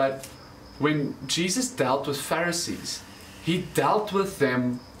 but when Jesus dealt with Pharisees, he dealt with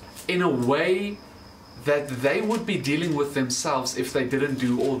them in a way that they would be dealing with themselves if they didn't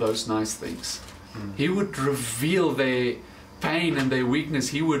do all those nice things. He would reveal their pain and their weakness.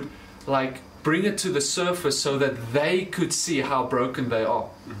 He would like bring it to the surface so that they could see how broken they are.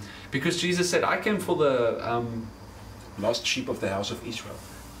 Because Jesus said, I came for the lost sheep of the house of Israel.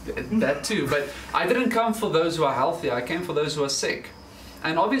 That too, but I didn't come for those who are healthy. I came for those who are sick.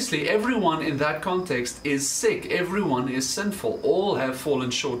 And obviously everyone in that context is sick. Everyone is sinful. All have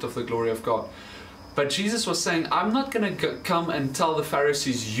fallen short of the glory of God. But Jesus was saying, I'm not going to come and tell the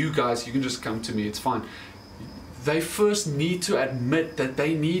Pharisees, you guys, you can just come to me, it's fine. They first need to admit that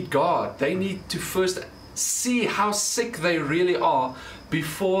they need God. They need to first see how sick they really are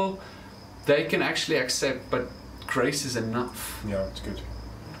before they can actually accept, but grace is enough. Yeah, it's good.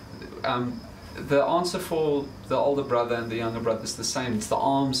 The answer for the older brother and the younger brother is the same. It's the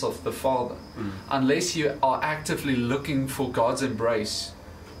arms of the Father. Unless you are actively looking for God's embrace,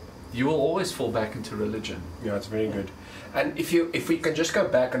 you will always fall back into religion. Yeah, it's very good. And if we can just go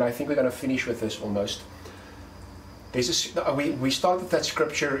back, and I think we're going to finish with this almost. We start with that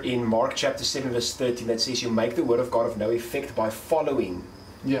scripture in Mark chapter 7 verse 13 that says you make the word of God of no effect by following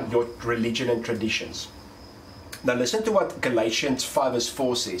your religion and traditions. Now listen to what Galatians 5 verse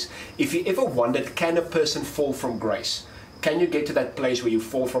 4 says. If you ever wondered, can a person fall from grace? Can you get to that place where you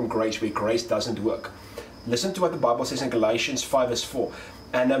fall from grace, where grace doesn't work? Listen to what the Bible says in Galatians 5 verse 4.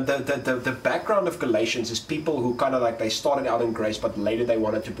 And the background of Galatians is people who kind of like, they started out in grace, but later they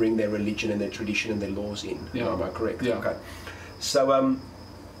wanted to bring their religion and their tradition and their laws in. Yeah. Am I correct? Yeah. Okay. So,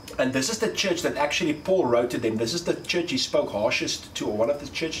 and this is the church that actually Paul wrote to them. This is the church he spoke harshest to, or one of the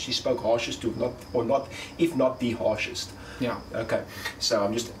churches he spoke harshest to, if not the harshest. Yeah. Okay. So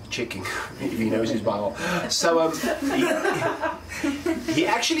I'm just checking if he knows his Bible. So he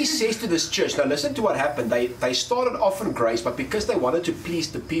actually says to this church, now listen to what happened. They started off in grace, but because they wanted to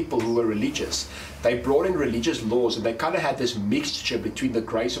please the people who were religious, they brought in religious laws, and they kind of had this mixture between the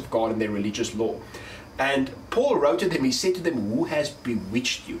grace of God and their religious law. And Paul wrote to them, he said to them, who has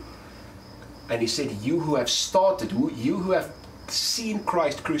bewitched you? And he said, you who have started, you who have seen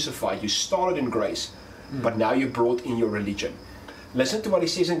Christ crucified, you started in grace, but now you brought in your religion. Listen to what he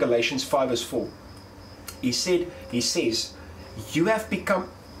says in Galatians 5 verse 4. He says, you have become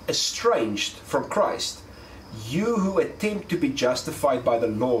estranged from Christ. You who attempt to be justified by the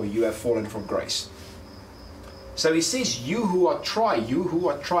law, you have fallen from grace. So he says, you who are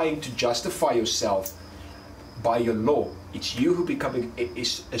trying to justify yourself by your law, it's you who becoming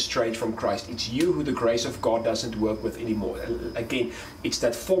estranged from Christ. It's you who the grace of God doesn't work with anymore. Again, it's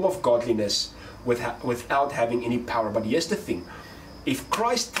that form of godliness without having any power. But here's the thing. If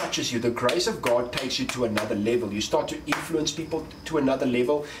Christ touches you, the grace of God takes you to another level. You start to influence people to another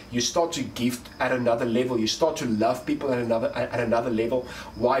level. You start to give at another level. You start to love people at another level.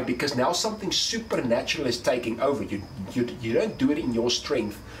 Why? Because now something supernatural is taking over. You don't do it in your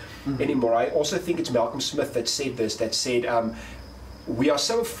strength anymore. I also think it's Malcolm Smith that said this, that said, we are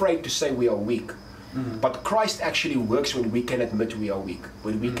so afraid to say we are weak. But Christ actually works when we can admit we are weak,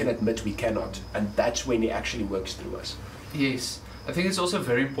 when we can admit we cannot, and that's when he actually works through us. Yes. I think it's also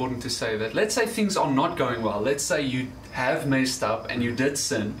very important to say that, let's say things are not going well, let's say you have messed up and you did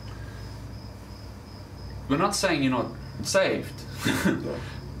sin. We're not saying you're not saved.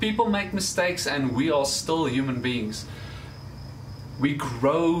 People make mistakes and we are still human beings. We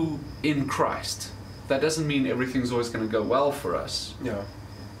grow in Christ. That doesn't mean everything's always going to go well for us. Yeah.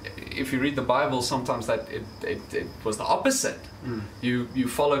 if you read the Bible, sometimes that it was the opposite. You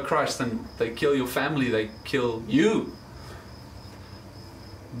follow Christ and they kill your family, they kill you.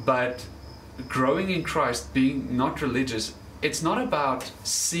 But growing in Christ, being not religious, it's not about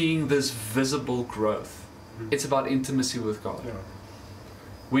seeing this visible growth. It's about intimacy with God. Yeah.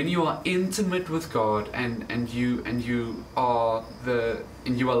 When you are intimate with God and you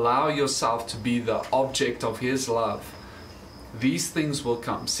allow yourself to be the object of His love, these things will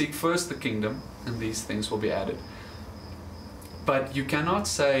come. Seek first the kingdom, and these things will be added. But you cannot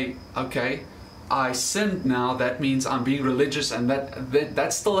say, okay, I sinned now, that means I'm being religious, and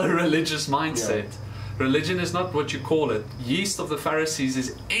that's still a religious mindset. Yeah. Religion is not what you call it. Yeast of the Pharisees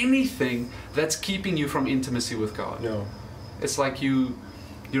is anything that's keeping you from intimacy with God. No. It's like you're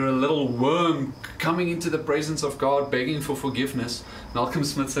a little worm coming into the presence of God, begging for forgiveness. Malcolm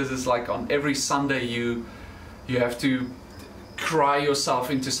Smith says it's like on every Sunday you have to cry yourself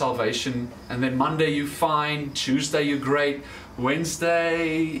into salvation, and then Monday you're fine, Tuesday you're great,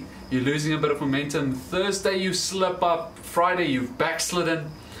 Wednesday you're losing a bit of momentum, Thursday you slip up, Friday you've backslidden,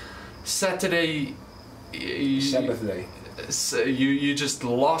 Saturday Sabbath day, you just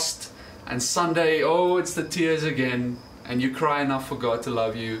lost, and Sunday, oh, it's the tears again, and you cry enough for God to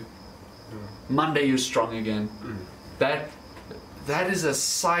love you. Monday you're strong again. That is a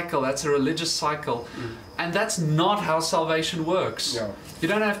cycle. That's a religious cycle, and that's not how salvation works. Yeah. You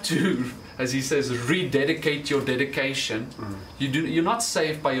don't have to, as he says, rededicate your dedication. You're not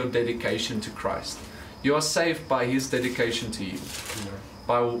saved by your dedication to Christ. You are saved by His dedication to you,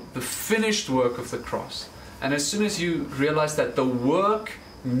 by the finished work of the cross. And as soon as you realize that the work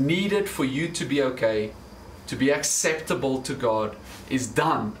needed for you to be okay, to be acceptable to God, is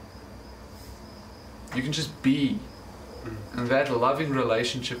done, you can just be. And that loving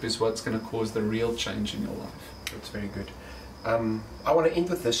relationship is what's going to cause the real change in your life. That's very good. I want to end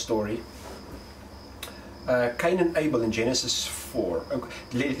with this story. Cain and Abel in Genesis 4.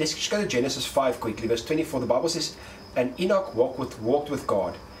 Okay, let's just go to Genesis 5 quickly. Verse 24, the Bible says, and Enoch walked with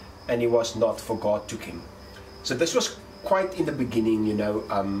God, and he was not, for God took him. So this was quite in the beginning, you know,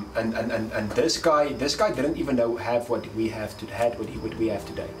 and this guy didn't even have what we have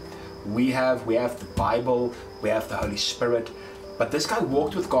today. We have the Bible, we have the Holy Spirit, but this guy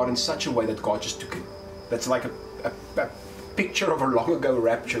walked with God in such a way that God just took him. That's like a picture of a long ago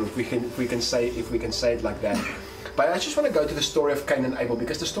rapture, if we can say it like that. But I just want to go to the story of Cain and Abel,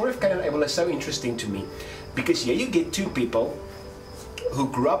 because the story of Cain and Abel is so interesting to me. Because here you get two people who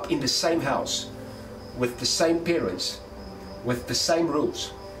grew up in the same house, with the same parents, with the same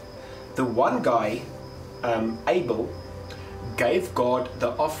rules. The one guy, Abel, gave God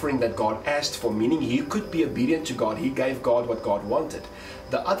the offering that God asked for, meaning he could be obedient to God. He gave God what God wanted.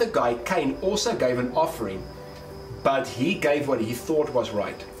 The other guy, Cain, also gave an offering, but he gave what he thought was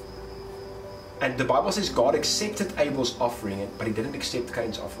right. And the Bible says God accepted Abel's offering, but he didn't accept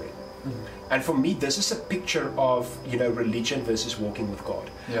Cain's offering. And for me, this is a picture of, you know, religion versus walking with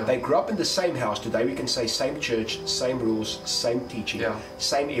God. Yeah. They grew up in the same house. Today we can say same church, same rules, same teaching,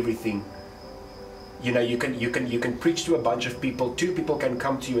 same everything. You know, you can preach to a bunch of people. Two people can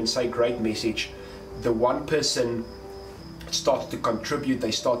come to you and say great message. The one person starts to contribute,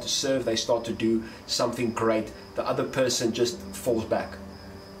 they start to serve, they start to do something great. The other person just falls back.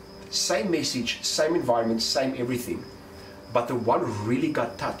 Same message, same environment, same everything. But the one really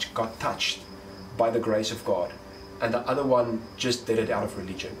got touched by the grace of God. And the other one just did it out of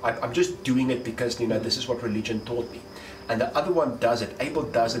religion. I'm just doing it because, you know, this is what religion taught me. And the other one does it. Abel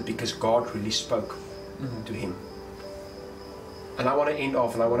does it because God really spoke to him. And I want to end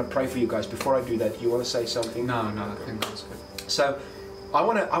off, and I want to pray for you guys. Before I do that, you want to say something? No, I think that's good. So I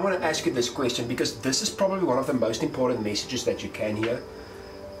want to ask you this question, because this is probably one of the most important messages that you can hear.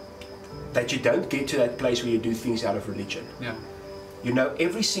 That you don't get to that place where you do things out of religion. Yeah. You know,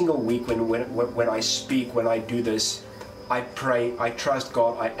 every single week when I speak, when I do this, I pray, I trust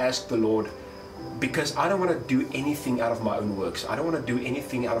God, I ask the Lord, because I don't want to do anything out of my own works. I don't want to do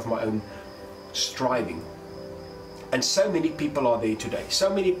anything out of my own striving. And so many people are there today.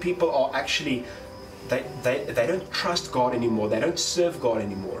 So many people are actually, they don't trust God anymore. They don't serve God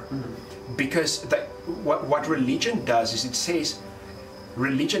anymore. Because what religion does is it says,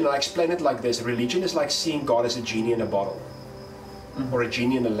 religion, I explain it like this, religion is like seeing God as a genie in a bottle, or a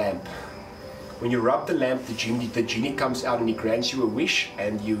genie in a lamp. When you rub the lamp, the genie comes out and he grants you a wish,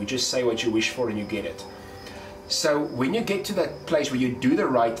 and you just say what you wish for and you get it. So when you get to that place where you do the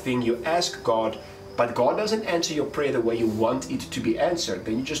right thing, you ask God, but God doesn't answer your prayer the way you want it to be answered,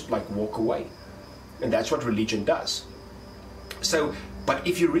 then you just like walk away. And that's what religion does. So But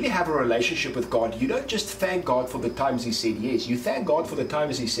if you really have a relationship with God, you don't just thank God for the times He said yes. You thank God for the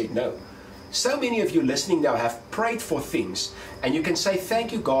times He said no. So many of you listening now have prayed for things, and you can say,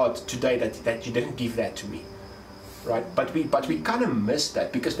 thank you, God, today that you didn't give that to me. Right? But we kind of miss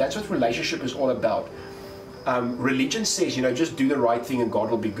that, because that's what relationship is all about. Religion says, just do the right thing and God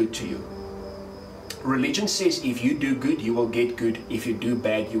will be good to you. Religion says if you do good, you will get good. If you do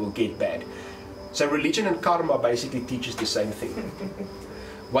bad, you will get bad. So religion and karma basically teaches the same thing.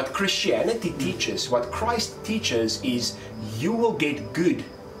 What Christianity teaches, what Christ teaches, is you will get good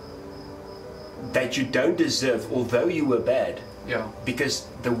that you don't deserve, although you were bad. Yeah. Because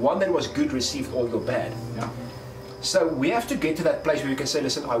the one that was good received all your bad. Yeah. So we have to get to that place where you can say,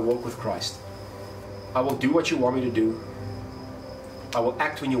 listen, I walk with Christ. I will do what you want me to do. I will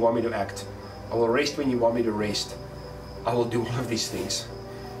act when you want me to act. I will rest when you want me to rest. I will do all of these things.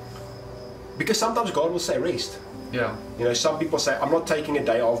 Because sometimes God will say rest. Yeah. Some people say, I'm not taking a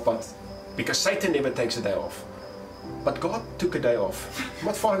day off, but because Satan never takes a day off. But God took a day off. I'm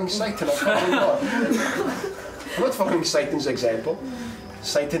not following Satan, I'm following God. I'm not following Satan's example.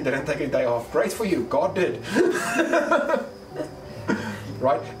 Satan didn't take a day off. Great for you, God did.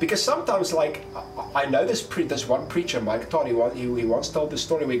 Right? Because sometimes, like, I know this one preacher, Mike Todd, he once told the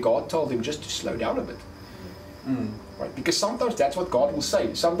story where God told him just to slow down a bit. Right? Because sometimes that's what God will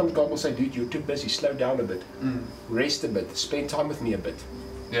say. Sometimes God will say, dude, you're too busy, slow down a bit. Rest a bit, spend time with me a bit.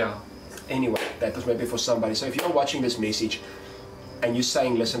 Yeah. Anyway, that was maybe for somebody. So if you're watching this message and you're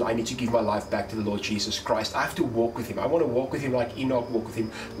saying, listen, I need to give my life back to the Lord Jesus Christ, I have to walk with Him. I want to walk with Him like Enoch walked with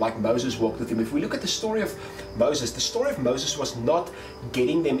Him, like Moses walked with Him. If we look at the story of Moses, the story of Moses was not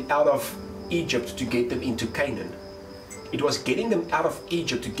getting them out of Egypt to get them into Canaan. It was getting them out of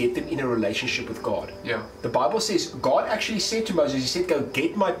Egypt to get them in a relationship with God. Yeah. The Bible says, God actually said to Moses, He said, go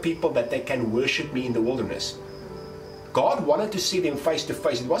get my people that they can worship me in the wilderness. God wanted to see them face to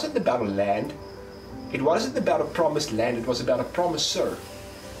face. It wasn't about a land. It wasn't about a promised land. It was about a promiser.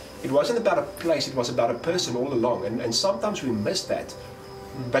 It wasn't about a place. It was about a person all along. And sometimes we miss that.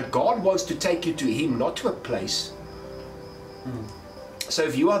 But God wants to take you to Him, not to a place. So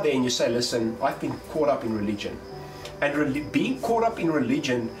if you are there and you say, listen, I've been caught up in religion. And being caught up in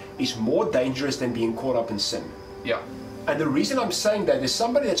religion is more dangerous than being caught up in sin. Yeah. And the reason I'm saying that is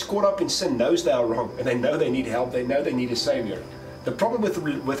somebody that's caught up in sin knows they are wrong. And they know they need help. They know they need a savior. The problem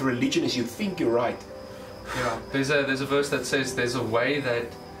with religion is you think you're right. Yeah. There's a verse that says there's a way that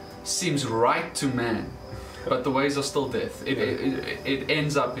seems right to man, but the ways are still death. It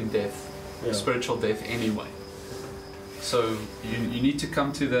ends up in death, spiritual death anyway. So you need to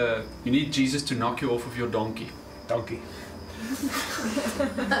come to you need Jesus to knock you off of your donkey. Donkey.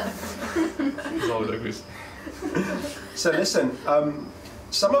 So listen,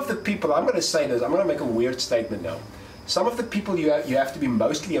 some of the people, I'm going to say this, I'm going to make a weird statement now. Some of the people you have to be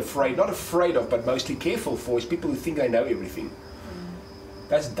mostly afraid, not afraid of, but mostly careful for, is people who think they know everything.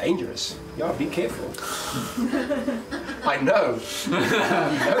 That's dangerous. Yeah, be careful. I know.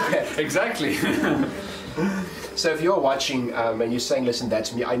 Exactly. So if you're watching and you're saying, listen,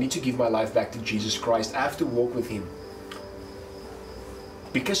 that's me, I need to give my life back to Jesus Christ, I have to walk with Him.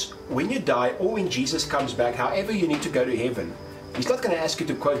 Because when you die or when Jesus comes back, however you need to go to heaven, He's not going to ask you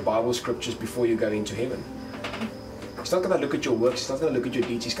to quote Bible scriptures before you go into heaven. He's not going to look at your works, He's not going to look at your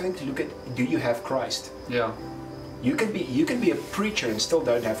deeds, He's going to look at, do you have Christ? Yeah. You can be a preacher and still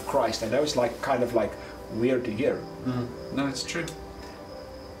don't have Christ. I know it's like kind of like weird to hear. No, it's true.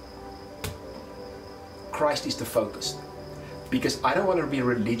 Christ is the focus. Because I don't want to be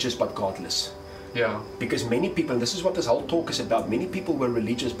religious but godless. Yeah. Because many people, and this is what this whole talk is about, many people were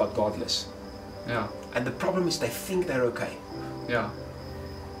religious but godless. Yeah. And the problem is they think they're okay. Yeah.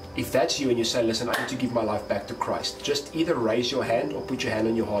 If that's you and you say, listen, I need to give my life back to Christ, just either raise your hand or put your hand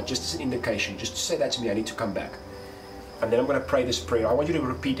on your heart, just as an indication, just to say, that's me, I need to come back. And then I'm going to pray this prayer. I want you to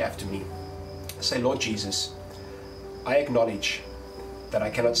repeat after me. Say, Lord Jesus, I acknowledge that I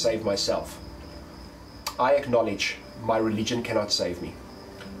cannot save myself. I acknowledge my religion cannot save me.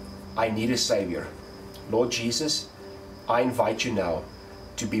 I need a Savior. Lord Jesus, I invite you now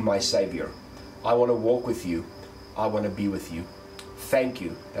to be my Savior. I want to walk with you. I want to be with you. Thank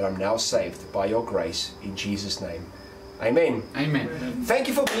you that I'm now saved by your grace in Jesus' name. Amen. Amen. Thank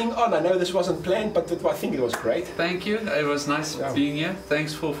you for being on. I know this wasn't planned, but I think it was great. Thank you. It was nice being here.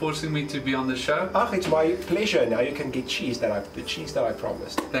 Thanks for forcing me to be on the show. It's my pleasure. Now you can get the cheese that I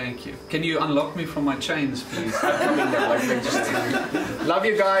promised. Thank you. Can you unlock me from my chains, please? Love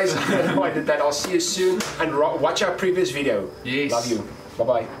you guys. I did that. I'll see you soon. And watch our previous video. Yes. Love you.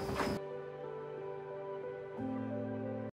 Bye-bye.